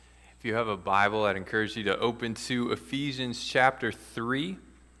If you have a Bible, I'd encourage you to open to Ephesians chapter 3.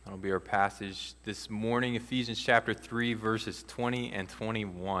 That'll be our passage this morning, Ephesians chapter 3, verses 20 and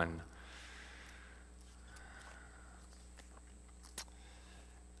 21.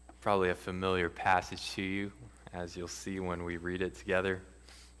 Probably a familiar passage to you, as you'll see when we read it together.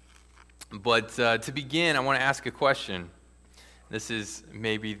 But to begin, I want to ask a question. This is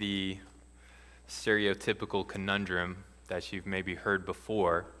maybe the stereotypical conundrum that you've maybe heard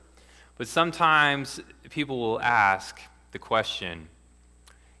before. But sometimes people will ask the question,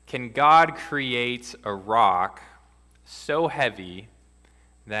 can God create a rock so heavy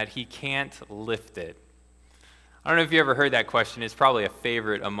that he can't lift it? I don't know if you ever heard that question. It's probably a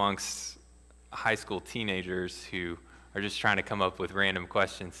favorite amongst high school teenagers who are just trying to come up with random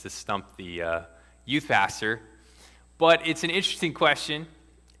questions to stump the youth pastor. But it's an interesting question,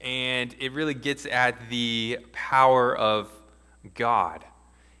 and it really gets at the power of God.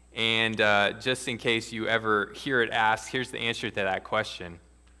 And just in case you ever hear it asked, here's the answer to that question.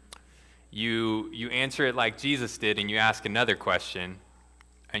 You answer it like Jesus did, and you ask another question,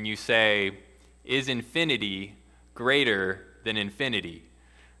 and you say, is infinity greater than infinity?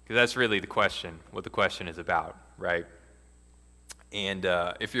 Because that's really the question, what the question is about, right? And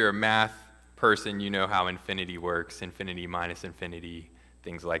if you're a math person, you know how infinity works, infinity minus infinity,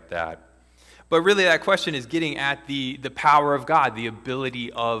 things like that. But really that question is getting at the power of God, the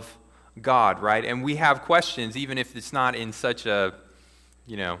ability of God, right? And we have questions, even if it's not in such a,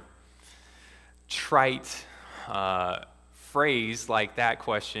 trite phrase like that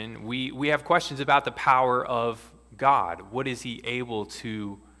question. We have questions about the power of God. What is he able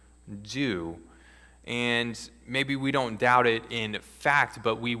to do? And maybe we don't doubt it in fact,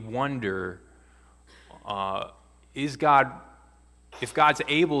 but we wonder, if God's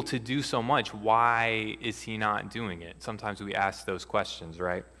able to do so much, why is he not doing it? Sometimes we ask those questions,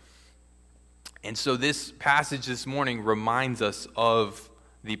 right? And so this passage this morning reminds us of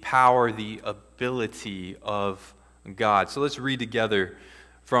the power, the ability of God. So let's read together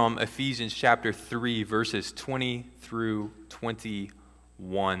from Ephesians chapter 3, verses 20 through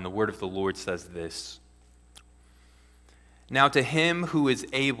 21. The word of the Lord says this. Now to him who is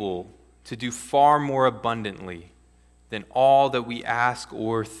able to do far more abundantly than all that we ask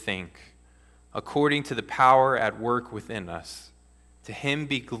or think, according to the power at work within us, to him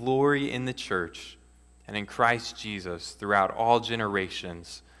be glory in the church and in Christ Jesus throughout all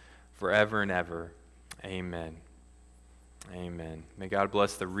generations, forever and ever. Amen. Amen. May God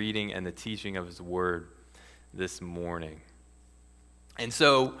bless the reading and the teaching of his word this morning. And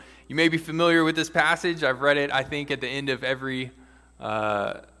so, you may be familiar with this passage. I've read it, I think, at the end of every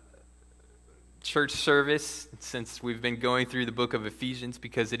church service since we've been going through the book of Ephesians,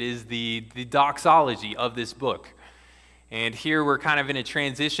 because it is the doxology of this book. And here we're kind of in a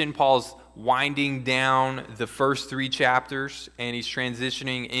transition. Paul's winding down the first three chapters, and he's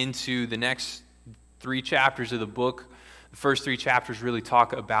transitioning into the next three chapters of the book. The first three chapters really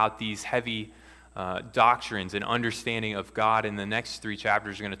talk about these heavy doctrines and understanding of God, and the next three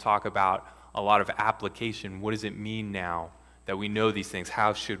chapters are going to talk about a lot of application. What does it mean now that we know these things?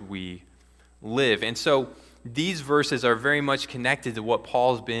 How should we live? And so these verses are very much connected to what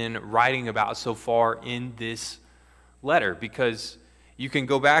Paul's been writing about so far in this letter, because you can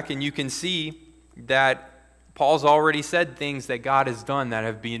go back and you can see that Paul's already said things that God has done that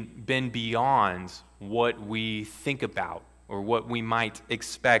have been beyond what we think about or what we might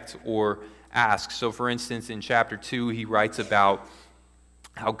expect or ask. So for instance, in chapter 2, he writes about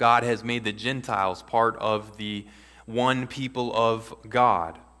how God has made the Gentiles part of the one people of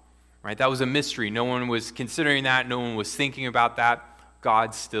God. Right? That was a mystery. No one was considering that. No one was thinking about that.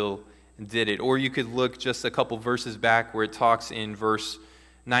 God still did it. Or you could look just a couple verses back where it talks in verse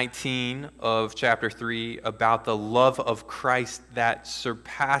 19 of chapter 3 about the love of Christ that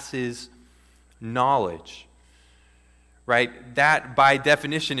surpasses knowledge. Right? That, by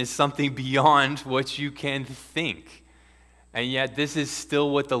definition, is something beyond what you can think. And yet, this is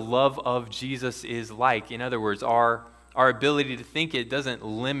still what the love of Jesus is like. In other words, our ability to think it doesn't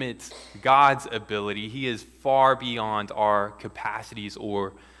limit God's ability. He is far beyond our capacities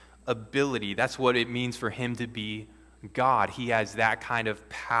or ability. That's what it means for him to be God. He has that kind of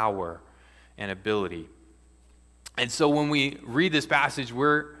power and ability. And so when we read this passage,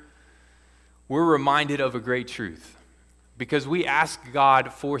 we're reminded of a great truth. Because we ask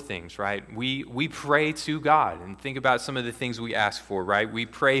God for things, right? We pray to God, and think about some of the things we ask for, right? We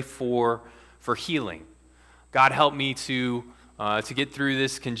pray for healing. God, help me to get through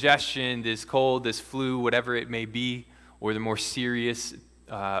this congestion, this cold, this flu, whatever it may be, or the more serious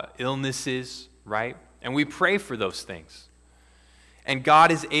illnesses, right? And we pray for those things. And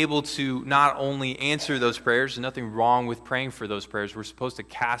God is able to not only answer those prayers, there's nothing wrong with praying for those prayers. We're supposed to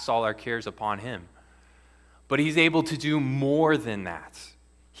cast all our cares upon him. But he's able to do more than that.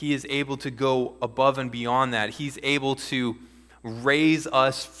 He is able to go above and beyond that. He's able to raise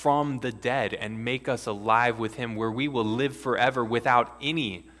us from the dead and make us alive with him, where we will live forever without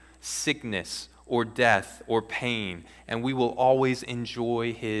any sickness or death or pain, and we will always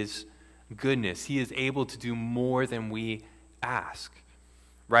enjoy his goodness. He is able to do more than we ask,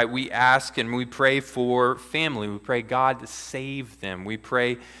 right? We ask and we pray for family. We pray God to save them. We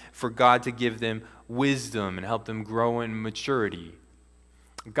pray for God to give them wisdom and help them grow in maturity.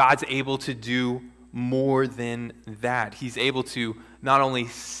 God's able to do more than that. He's able to not only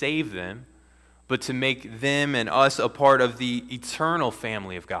save them, but to make them and us a part of the eternal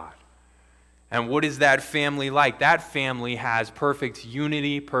family of God. And what is that family like? That family has perfect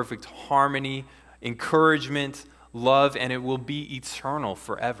unity, perfect harmony, encouragement, love, and it will be eternal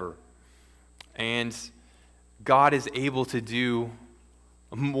forever. And God is able to do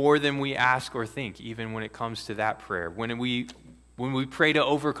more than we ask or think, even when it comes to that prayer. When we pray to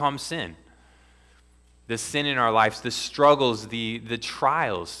overcome sin, the sin in our lives, the struggles, the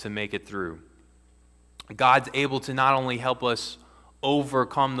trials to make it through, God's able to not only help us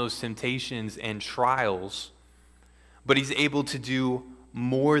overcome those temptations and trials, but he's able to do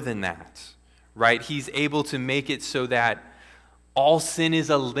more than that, right? He's able to make it so that all sin is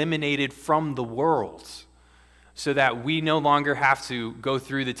eliminated from the world, so that we no longer have to go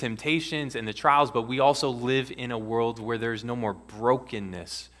through the temptations and the trials, but we also live in a world where there's no more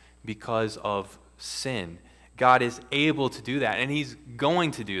brokenness because of sin. God is able to do that, and he's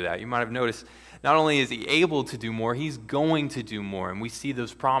going to do that. You might have noticed, not only is he able to do more, he's going to do more. And we see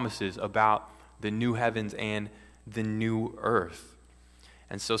those promises about the new heavens and the new earth.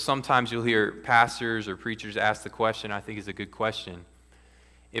 And so sometimes you'll hear pastors or preachers ask the question, I think is a good question.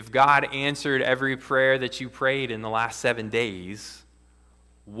 If God answered every prayer that you prayed in the last 7 days,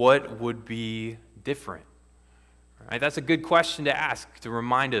 what would be different? Right? That's a good question to ask, to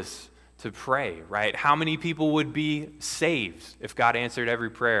remind us to pray, right? How many people would be saved if God answered every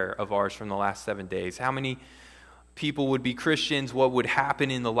prayer of ours from the last 7 days? How many people would be Christians? What would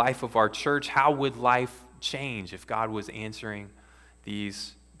happen in the life of our church? How would life change if God was answering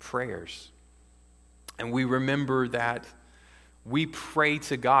these prayers? And we remember that we pray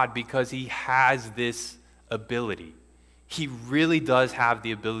to God because he has this ability. He really does have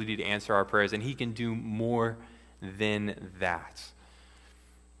the ability to answer our prayers, and he can do more than that.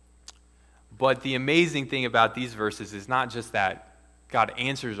 But the amazing thing about these verses is not just that God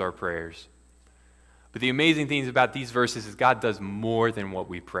answers our prayers, but the amazing things about these verses is God does more than what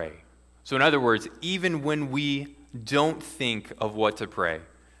we pray. So in other words, even when we don't think of what to pray,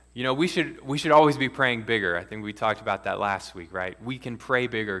 you know, we should always be praying bigger. I think we talked about that last week, right? We can pray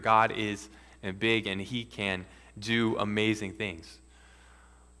bigger. God is big, and he can do amazing things.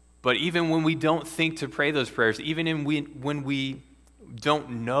 But even when we don't think to pray those prayers, even when we don't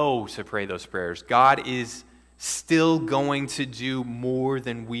know to pray those prayers, God is still going to do more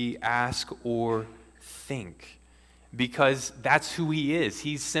than we ask or think, because that's who he is.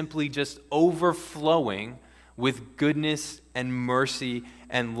 He's simply just overflowing with goodness and mercy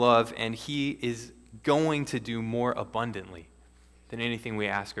and love, and he is going to do more abundantly than anything we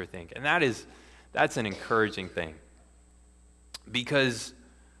ask or think. And that's an encouraging thing, because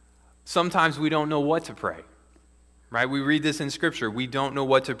sometimes we don't know what to pray. Right? We read this in Scripture. We don't know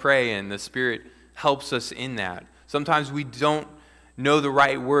what to pray, and the Spirit helps us in that. Sometimes we don't know the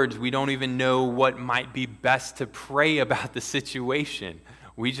right words. We don't even know what might be best to pray about the situation.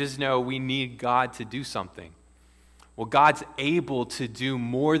 We just know we need God to do something. Well, God's able to do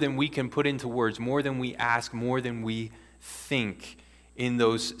more than we can put into words, more than we ask, more than we think in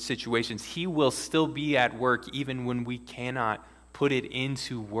those situations. He will still be at work even when we cannot put it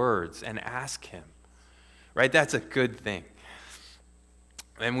into words and ask him. Right? That's a good thing.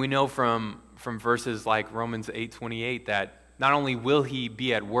 And we know from verses like Romans 8:28 that not only will he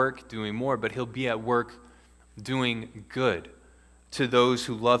be at work doing more, but he'll be at work doing good to those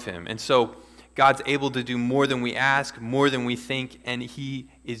who love him. And so God's able to do more than we ask, more than we think, and he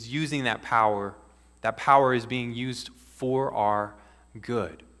is using that power. That power is being used for our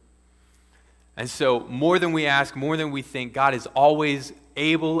good. And so more than we ask, more than we think, God is always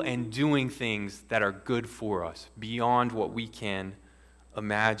able and doing things that are good for us, beyond what we can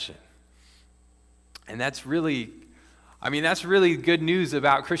imagine. And that's really good news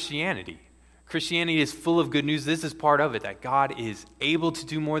about Christianity. Christianity is full of good news. This is part of it, that God is able to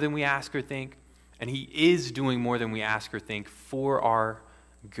do more than we ask or think, and he is doing more than we ask or think for our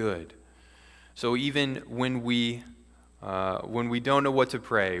good. So even when we when we don't know what to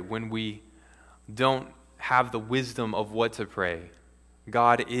pray, when we don't have the wisdom of what to pray,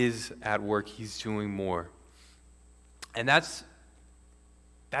 God is at work. He's doing more. And that's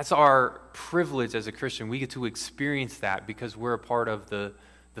our privilege as a Christian. We get to experience that because we're a part of the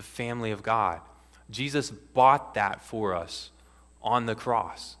family of God. Jesus bought that for us on the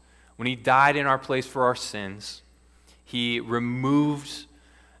cross. When he died in our place for our sins, he removed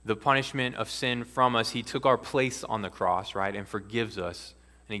the punishment of sin from us. He took our place on the cross, right, and forgives us.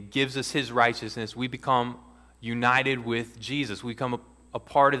 And he gives us his righteousness. We become united with Jesus. We become a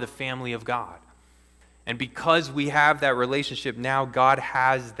part of the family of God. And because we have that relationship now, God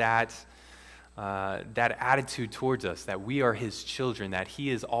has that attitude towards us, that we are his children, that he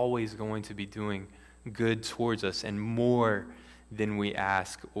is always going to be doing good towards us and more than we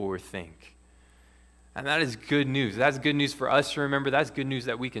ask or think. And that is good news. That's good news for us to remember. That's good news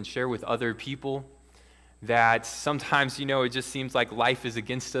that we can share with other people. That sometimes, it just seems like life is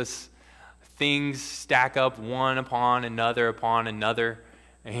against us. Things stack up one upon another,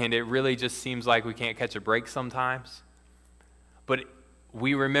 and it really just seems like we can't catch a break sometimes. But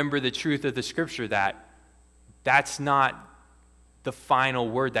we remember the truth of the Scripture that that's not the final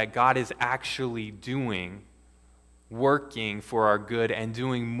word, that God is actually working for our good and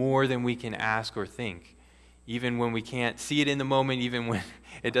doing more than we can ask or think. Even when we can't see it in the moment, even when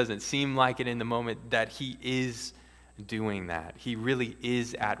it doesn't seem like it in the moment, that he is doing that. He really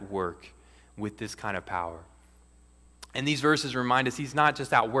is at work with this kind of power. And these verses remind us he's not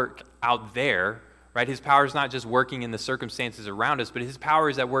just at work out there, right? His power is not just working in the circumstances around us, but his power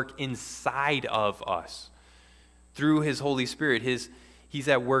is at work inside of us. Through his Holy Spirit, he's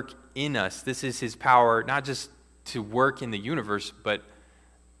at work in us. This is his power, not just to work in the universe, but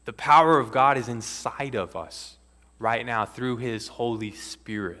the power of God is inside of us right now through his Holy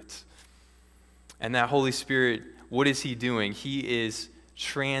Spirit. And that Holy Spirit, what is he doing? He is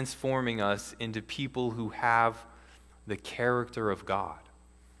transforming us into people who have the character of God,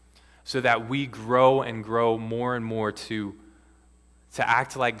 so that we grow and grow more and more to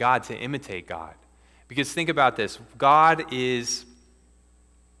act like God, to imitate God. Because think about this, God is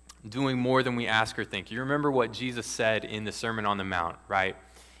doing more than we ask or think. You remember what Jesus said in the Sermon on the Mount, right?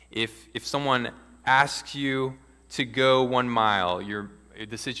 If someone asks you to go 1 mile,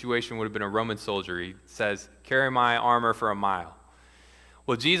 the situation would have been a Roman soldier. He says, carry my armor for a mile.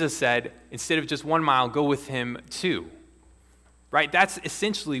 Well, Jesus said, instead of just 1 mile, go with him 2. Right? That's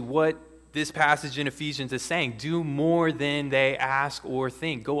essentially what this passage in Ephesians is saying. Do more than they ask or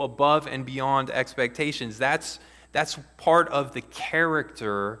think. Go above and beyond expectations. That's part of the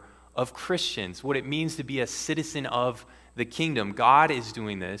character of Christians, what it means to be a citizen of the kingdom. God is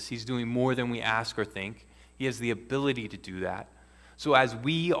doing this. He's doing more than we ask or think. He has the ability to do that. So as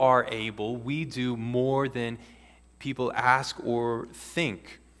we are able, we do more than people ask or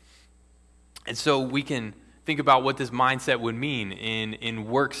think. And so we can think about what this mindset would mean in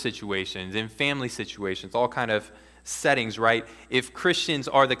work situations, in family situations, all kind of settings, right? If Christians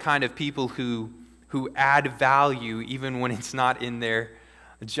are the kind of people who add value even when it's not in their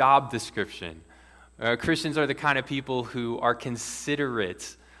job description, Christians are the kind of people who are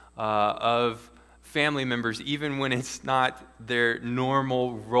considerate of family members even when it's not their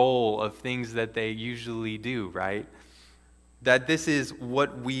normal role of things that they usually do, right? That this is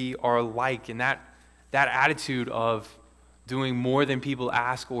what we are like, and that attitude of doing more than people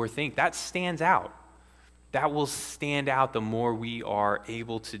ask or think, that stands out. That will stand out the more we are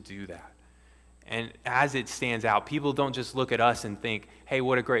able to do that. And as it stands out, people don't just look at us and think, hey,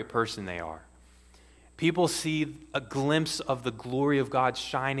 what a great person they are. People see a glimpse of the glory of God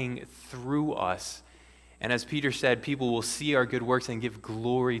shining through us. And as Peter said, people will see our good works and give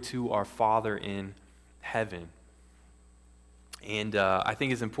glory to our Father in heaven. And I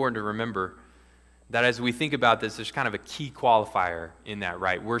think it's important to remember that as we think about this, there's kind of a key qualifier in that,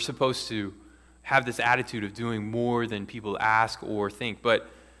 right? We're supposed to have this attitude of doing more than people ask or think, but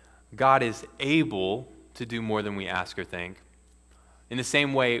God is able to do more than we ask or think. In the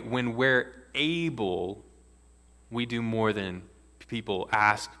same way, when we're able, we do more than people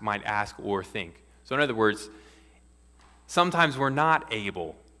might ask or think. So in other words, sometimes we're not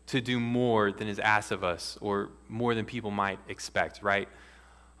able to do more than is asked of us or more than people might expect, right?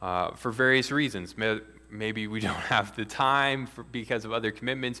 For various reasons. Maybe we don't have the time because of other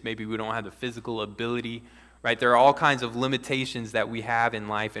commitments. Maybe we don't have the physical ability, right? There are all kinds of limitations that we have in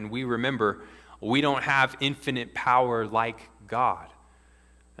life, and we remember we don't have infinite power like God.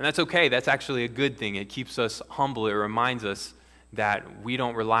 And that's okay. That's actually a good thing. It keeps us humble. It reminds us that we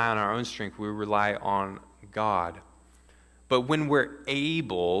don't rely on our own strength. We rely on God. But when we're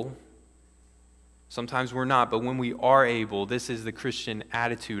able Sometimes we're not, but when we are able, this is the Christian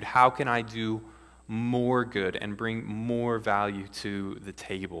attitude. How can I do more good and bring more value to the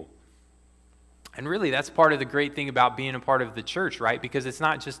table? And really, that's part of the great thing about being a part of the church, right? Because it's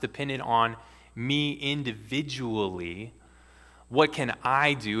not just dependent on me individually. What can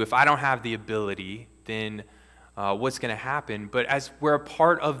I do? If I don't have the ability, then what's going to happen? But as we're a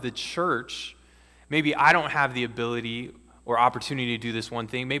part of the church, maybe I don't have the ability or opportunity to do this one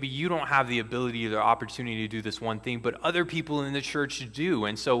thing. Maybe you don't have the ability or the opportunity to do this one thing, but other people in the church do.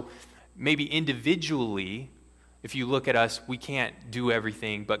 And so maybe individually, if you look at us, we can't do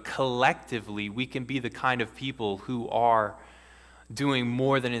everything, but collectively, we can be the kind of people who are doing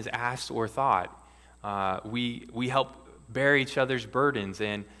more than is asked or thought. We help bear each other's burdens,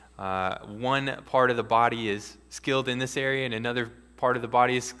 and one part of the body is skilled in this area, and another part of the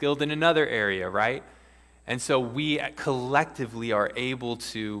body is skilled in another area, right? And so we collectively are able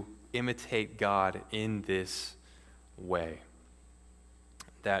to imitate God in this way,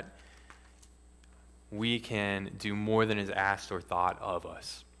 that we can do more than is asked or thought of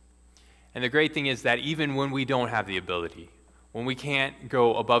us. And the great thing is that even when we don't have the ability, when we can't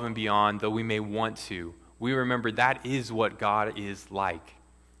go above and beyond, though we may want to, we remember that is what God is like.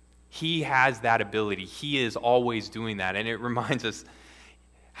 He has that ability. He is always doing that. And it reminds us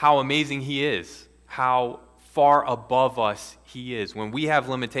how amazing He is, how far above us He is. When we have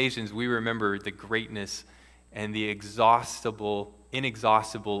limitations, we remember the greatness and the inexhaustible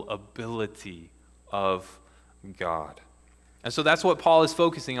ability of God. And so that's what Paul is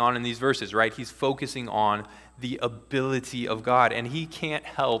focusing on in these verses, right? He's focusing on the ability of God. And he can't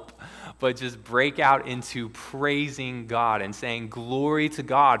help but just break out into praising God and saying glory to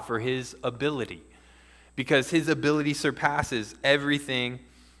God for His ability, because His ability surpasses everything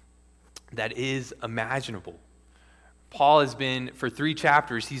that is imaginable. Paul has been, for 3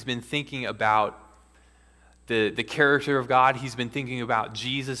 chapters, he's been thinking about the character of God. He's been thinking about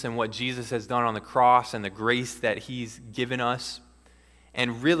Jesus and what Jesus has done on the cross and the grace that He's given us.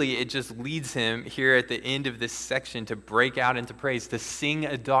 And really, it just leads him here at the end of this section to break out into praise, to sing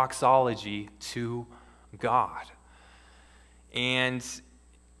a doxology to God. And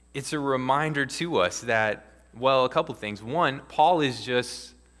it's a reminder to us that, well, a couple things. One, Paul is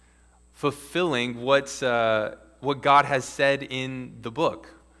just fulfilling what God has said in the book,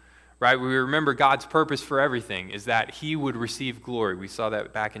 right? We remember God's purpose for everything is that He would receive glory. We saw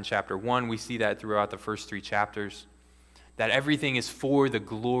that back in chapter 1. We see that throughout the first 3 chapters, that everything is for the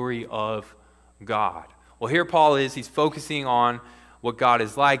glory of God. Well, here Paul is. He's focusing on what God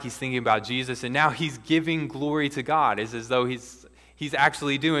is like. He's thinking about Jesus, and now he's giving glory to God. It's as though he's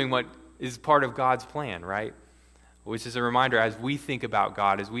actually doing what is part of God's plan, right? Which is a reminder, as we think about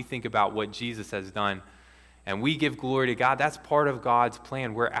God, as we think about what Jesus has done, and we give glory to God, that's part of God's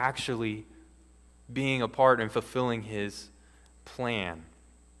plan. We're actually being a part and fulfilling His plan.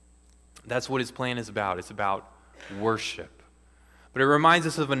 That's what His plan is about. It's about worship. But it reminds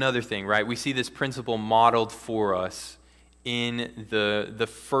us of another thing, right? We see this principle modeled for us in the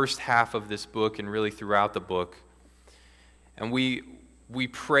first half of this book and really throughout the book. And we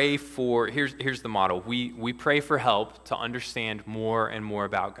pray for, here's the model. We pray for help to understand more and more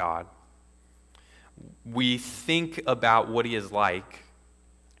about God. We think about what He is like,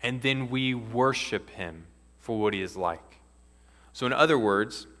 and then we worship Him for what He is like. So in other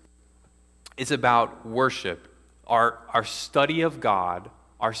words, it's about worship. Our study of God,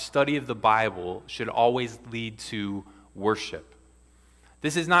 our study of the Bible should always lead to worship.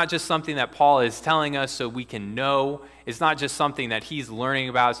 This is not just something that Paul is telling us so we can know. It's not just something that he's learning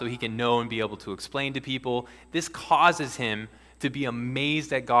about so he can know and be able to explain to people. This causes him to be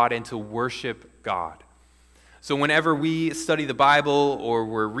amazed at God and to worship God. So whenever we study the Bible, or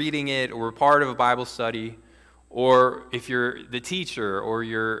we're reading it, or we're part of a Bible study, or if you're the teacher or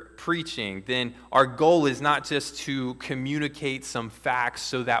you're preaching, then our goal is not just to communicate some facts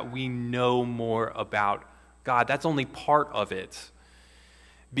so that we know more about God. That's only part of it.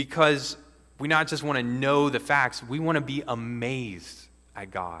 Because we not just want to know the facts, we want to be amazed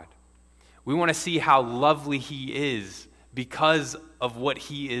at God. We want to see how lovely He is because of what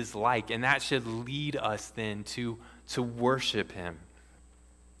He is like. And that should lead us then to worship Him.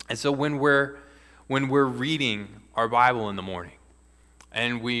 And so when we're reading our Bible in the morning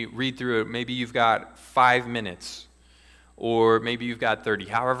and we read through it, maybe you've got 5 minutes or maybe you've got 30,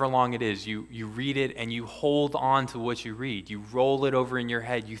 however long it is, you read it and you hold on to what you read. You roll it over in your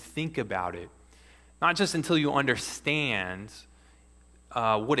head. You think about it, not just until you understand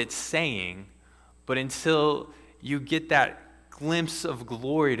what it's saying, but until you get that glimpse of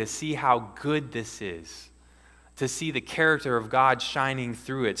glory to see how good this is. to see the character of God shining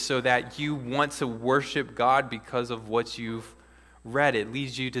through it so that you want to worship God because of what you've read. It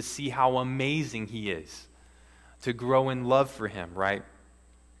leads you to see how amazing he is, to grow in love for him, right?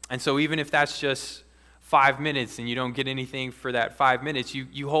 And so even if that's just 5 minutes and you don't get anything for that 5 minutes,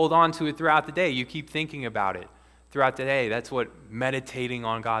 you hold on to it throughout the day. You keep thinking about it throughout the day. That's what meditating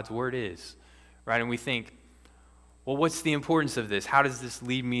on God's word is, right? And we think, well, what's the importance of this? How does this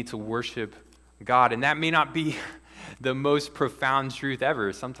lead me to worship God? And that may not be the most profound truth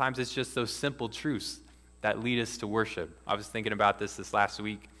ever. Sometimes it's just those simple truths that lead us to worship. I was thinking about this last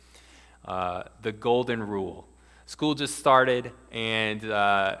week. The golden rule. School just started, and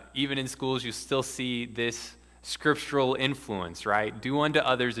even in schools, you still see this scriptural influence, right? Do unto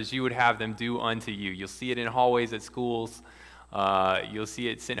others as you would have them do unto you. You'll see it in hallways at schools. You'll see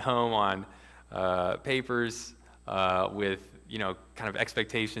it sent home on papers with, kind of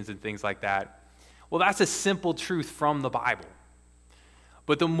expectations and things like that. Well, that's a simple truth from the Bible.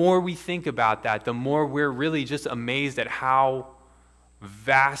 But the more we think about that, the more we're really just amazed at how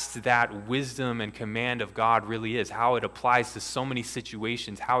vast that wisdom and command of God really is, how it applies to so many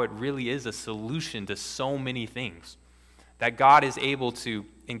situations, how it really is a solution to so many things. That God is able to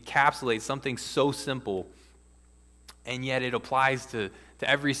encapsulate something so simple, and yet it applies to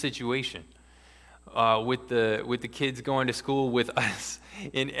every situation. With the kids going to school, with us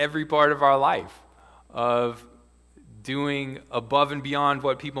in every part of our life, of doing above and beyond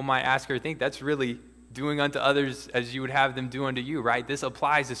what people might ask or think. That's really doing unto others as you would have them do unto you, right? This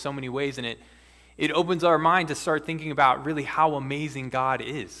applies to so many ways, and it opens our mind to start thinking about really how amazing God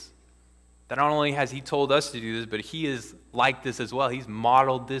is. That not only has he told us to do this, but he is like this as well. He's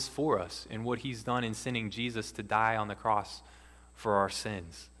modeled this for us in what he's done in sending Jesus to die on the cross for our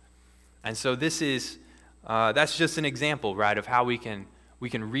sins. And so this is, that's just an example, right, of how we can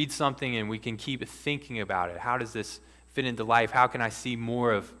read something and we can keep thinking about it. How does this fit into life? How can I see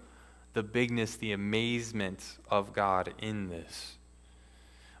more of the bigness, the amazement of God in this?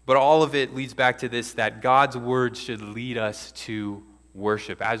 But all of it leads back to this, that God's word should lead us to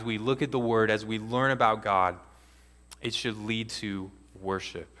worship. As we look at the word, as we learn about God, it should lead to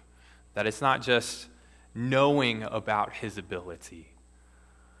worship. That it's not just knowing about his ability,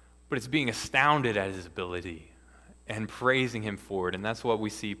 but it's being astounded at his ability and praising him for it. And that's what we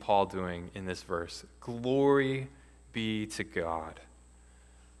see Paul doing in this verse. Glory be to God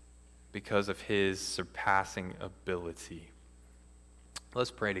because of his surpassing ability.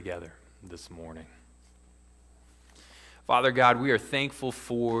 Let's pray together this morning. Father God, we are thankful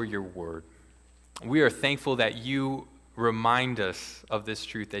for your word. We are thankful that you remind us of this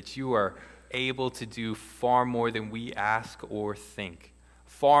truth, that you are able to do far more than we ask or think,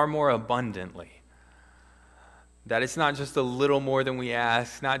 far more abundantly. That it's not just a little more than we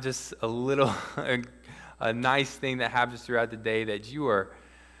ask, not just a little, a nice thing that happens throughout the day, that you are,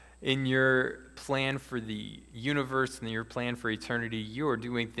 in your plan for the universe and your plan for eternity, you are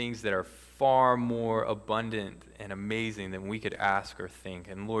doing things that are far more abundant and amazing than we could ask or think.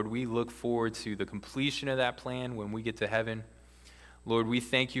 And Lord, we look forward to the completion of that plan when we get to heaven. Lord, we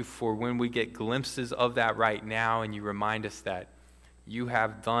thank you for when we get glimpses of that right now, and you remind us that you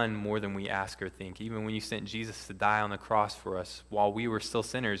have done more than we ask or think. Even when you sent Jesus to die on the cross for us while we were still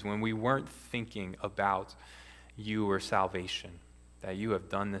sinners, when we weren't thinking about you or salvation, that you have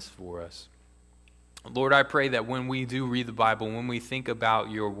done this for us. Lord, I pray that when we do read the Bible, when we think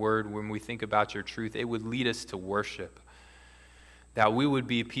about your word, when we think about your truth, it would lead us to worship. That we would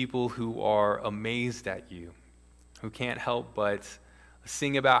be people who are amazed at you, who can't help but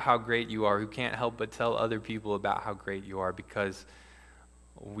sing about how great you are, who can't help but tell other people about how great you are, because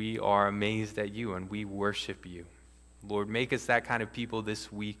we are amazed at you and we worship you. Lord, make us that kind of people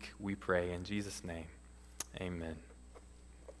this week, we pray. In Jesus' name, amen.